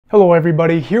Hello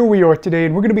everybody, here we are today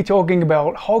and we're going to be talking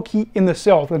about hockey in the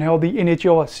South and how the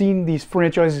NHL has seen these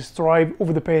franchises thrive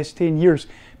over the past 10 years.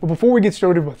 But before we get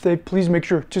started with it, please make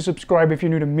sure to subscribe if you're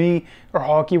new to me or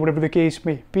hockey, whatever the case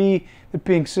may be. That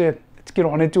being said, let's get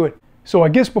on into it. So I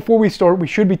guess before we start, we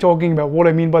should be talking about what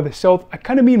I mean by the South. I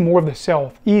kind of mean more of the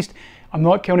Southeast. I'm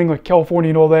not counting like California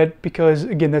and all that because,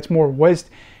 again, that's more West.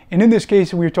 And in this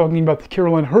case, we're talking about the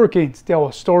Carolina Hurricanes,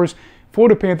 Dallas Stars,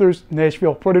 Florida Panthers,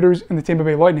 Nashville Predators, and the Tampa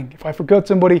Bay Lightning. If I forgot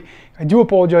somebody, I do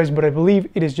apologize, but I believe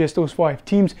it is just those 5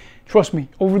 teams. Trust me,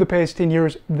 over the past 10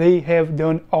 years, they have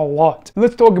done a lot.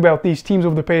 Let's talk about these teams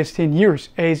over the past 10 years.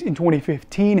 As in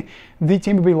 2015, the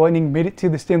Tampa Bay Lightning made it to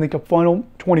the Stanley Cup Final.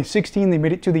 2016, they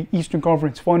made it to the Eastern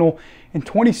Conference Final. In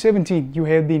 2017, you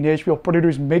had the Nashville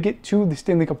Predators make it to the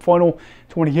Stanley Cup Final.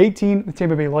 2018, the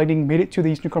Tampa Bay Lightning made it to the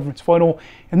Eastern Conference Final.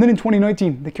 And then in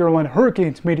 2019, the Carolina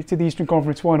Hurricanes made it to the Eastern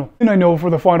Conference Final. And I know for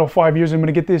the final 5 years, I'm going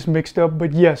to get this mixed up,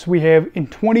 but yes, we have in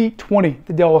 2020,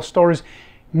 the Dallas Stars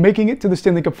making it to the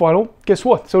Stanley Cup Final. Guess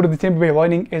what? So did the Tampa Bay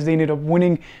Lightning as they ended up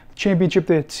winning the championship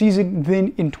that season.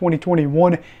 Then in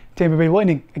 2021, Tampa Bay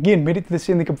Lightning again made it to the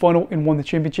Stanley Cup Final and won the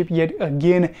championship yet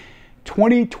again.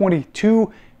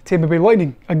 2022, Tampa Bay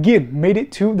Lightning again made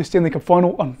it to the Stanley Cup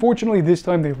Final. Unfortunately, this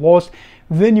time they lost.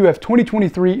 Then you have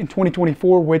 2023 and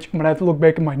 2024, which I'm going to have to look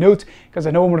back in my notes because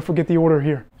I know I'm going to forget the order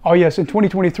here. Oh yes, in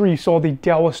 2023, you saw the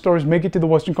Dallas Stars make it to the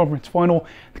Western Conference Final.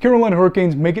 The Carolina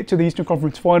Hurricanes make it to the Eastern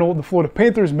Conference Final. The Florida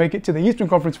Panthers make it to the Eastern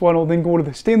Conference Final, then go to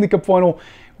the Stanley Cup Final.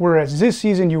 Whereas this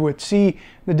season, you would see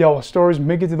the Dallas Stars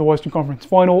make it to the Western Conference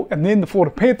Final, and then the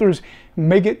Florida Panthers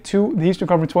make it to the Eastern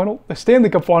Conference Final, the Stanley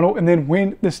Cup Final, and then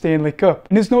win the Stanley Cup.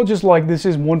 And it's not just like this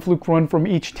is one fluke run from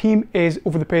each team, as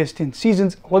over the past 10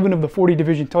 seasons, 11 of the 40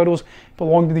 division titles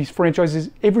belong to these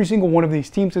franchises. Every single one of these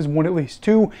teams has won at least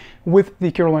 2, with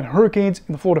the Carolina Hurricanes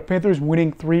and the Florida Panthers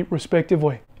winning 3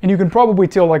 respectively. And you can probably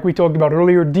tell, like we talked about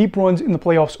earlier, deep runs in the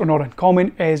playoffs are not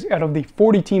uncommon, as out of the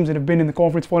 40 teams that have been in the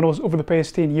conference finals over the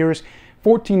past 10 years,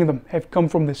 14 of them have come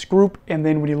from this group. And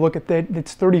then when you look at that,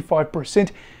 that's 35%.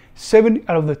 7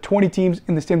 out of the 20 teams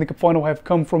in the Stanley Cup Final have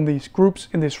come from these groups,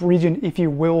 in this region, if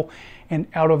you will. And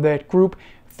out of that group,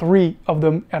 3 of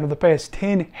them out of the past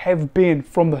 10 have been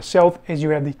from the South, as you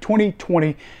have the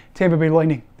 2020 Tampa Bay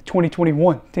Lightning,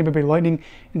 2021 Tampa Bay Lightning,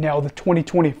 and now the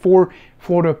 2024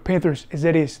 Florida Panthers, as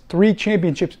that is 3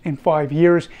 championships in 5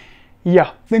 years.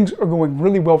 Yeah, things are going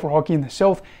really well for hockey in the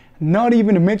South. Not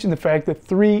even to mention the fact that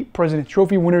 3 President's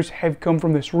Trophy winners have come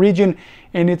from this region.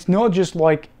 And it's not just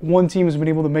like one team has been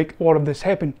able to make a lot of this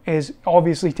happen, as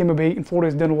obviously Tampa Bay and Florida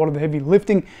has done a lot of the heavy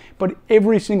lifting, but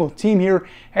every single team here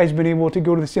has been able to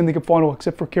go to the Stanley Cup Final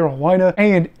except for Carolina,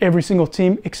 and every single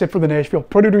team except for the Nashville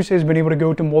Predators has been able to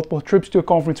go to multiple trips to a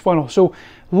conference final. So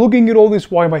looking at all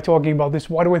this, why am I talking about this?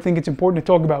 Why do I think it's important to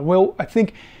talk about? Well, I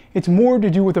think it's more to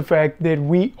do with the fact that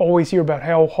we always hear about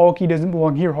how hockey doesn't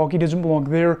belong here, hockey doesn't belong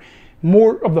there,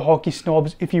 more of the hockey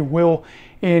snobs, if you will.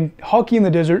 And hockey in the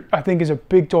desert, I think, is a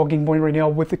big talking point right now,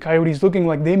 with the Coyotes looking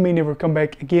like they may never come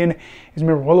back again, as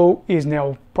Maruello is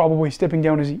now probably stepping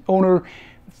down as the owner.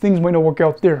 Things might not work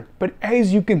out there. But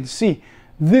as you can see,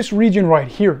 this region right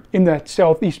here in that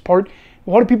southeast part, a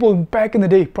lot of people back in the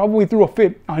day probably threw a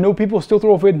fit. I know people still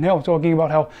throw a fit now, talking about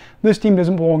how this team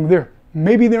doesn't belong there.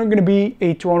 Maybe they aren't going to be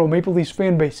a Toronto Maple Leafs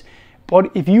fan base,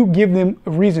 but if you give them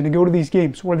a reason to go to these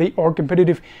games where they are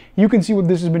competitive, you can see what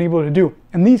this has been able to do.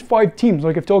 And these 5 teams,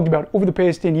 like I've talked about over the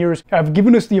past 10 years, have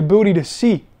given us the ability to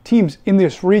see teams in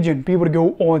this region be able to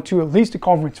go on to at least a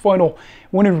conference final,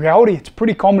 when in reality, it's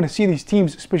pretty common to see these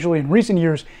teams, especially in recent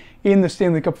years, in the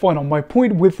Stanley Cup Final. My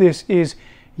point with this is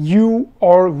you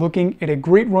are looking at a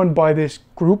great run by this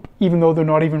group, even though they're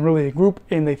not even really a group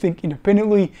and they think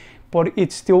independently. But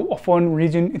it's still a fun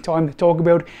region and time to talk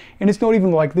about. And it's not even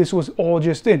like this was all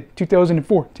just in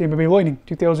 2004, Tampa Bay Lightning,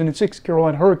 2006,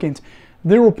 Carolina Hurricanes.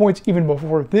 There were points even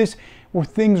before this where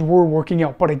things were working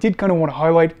out. But I did kind of want to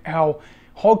highlight how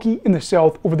hockey in the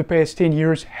South over the past 10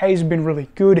 years has been really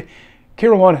good.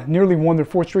 Carolina nearly won their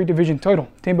 4th straight division title.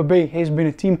 Tampa Bay has been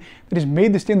a team that has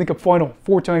made the Stanley Cup Final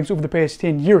 4 times over the past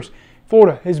 10 years.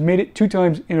 Florida has made it 2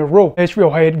 times in a row.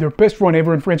 Nashville had their best run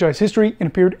ever in franchise history and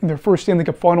appeared in their first Stanley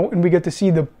Cup Final, and we got to see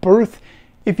the birth,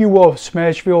 if you will, of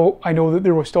Smashville. I know that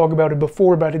there was talk about it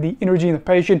before, about the energy and the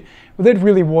passion, but that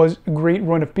really was a great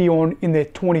run to be on in the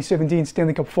 2017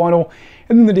 Stanley Cup Final.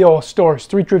 And then the Dallas Stars,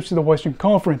 3 trips to the Western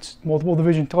Conference, multiple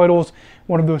division titles,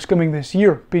 one of those coming this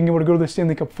year, being able to go to the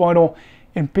Stanley Cup Final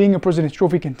and being a President's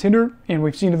Trophy contender. And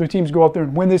we've seen other teams go out there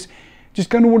and win this. Just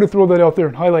kind of want to throw that out there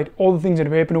and highlight all the things that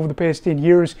have happened over the past 10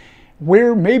 years,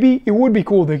 where maybe it would be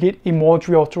cool to get a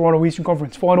Montreal-Toronto Eastern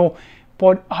Conference Final,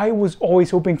 but I was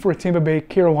always hoping for a Tampa Bay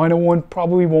Carolina one.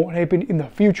 Probably won't happen in the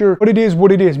future, but it is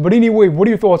what it is. But anyway, what are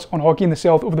your thoughts on hockey in the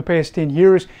South over the past 10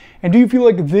 years? And do you feel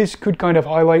like this could kind of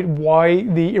highlight why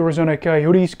the Arizona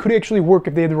Coyotes could actually work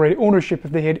if they had the right ownership, if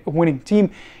they had a winning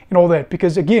team and all that?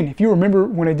 Because again, if you remember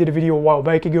when I did a video a while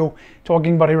back ago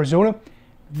talking about Arizona,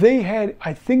 they had,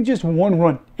 I think, just one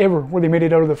run ever where they made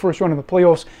it out of the first round of the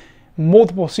playoffs.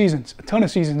 Multiple seasons, a ton of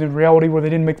seasons in reality where they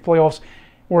didn't make the playoffs,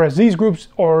 whereas these groups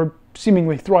are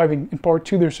seemingly thriving in part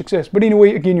to their success. But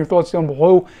anyway, again, your thoughts down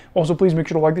below. Also, please make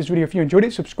sure to like this video if you enjoyed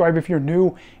it. Subscribe if you're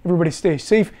new. Everybody stay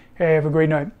safe. Have a great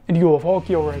night. And you love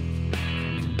hockey, all right.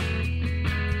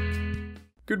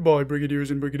 Goodbye,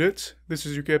 Brigadiers and Brigadettes. This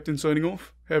is your captain signing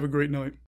off. Have a great night.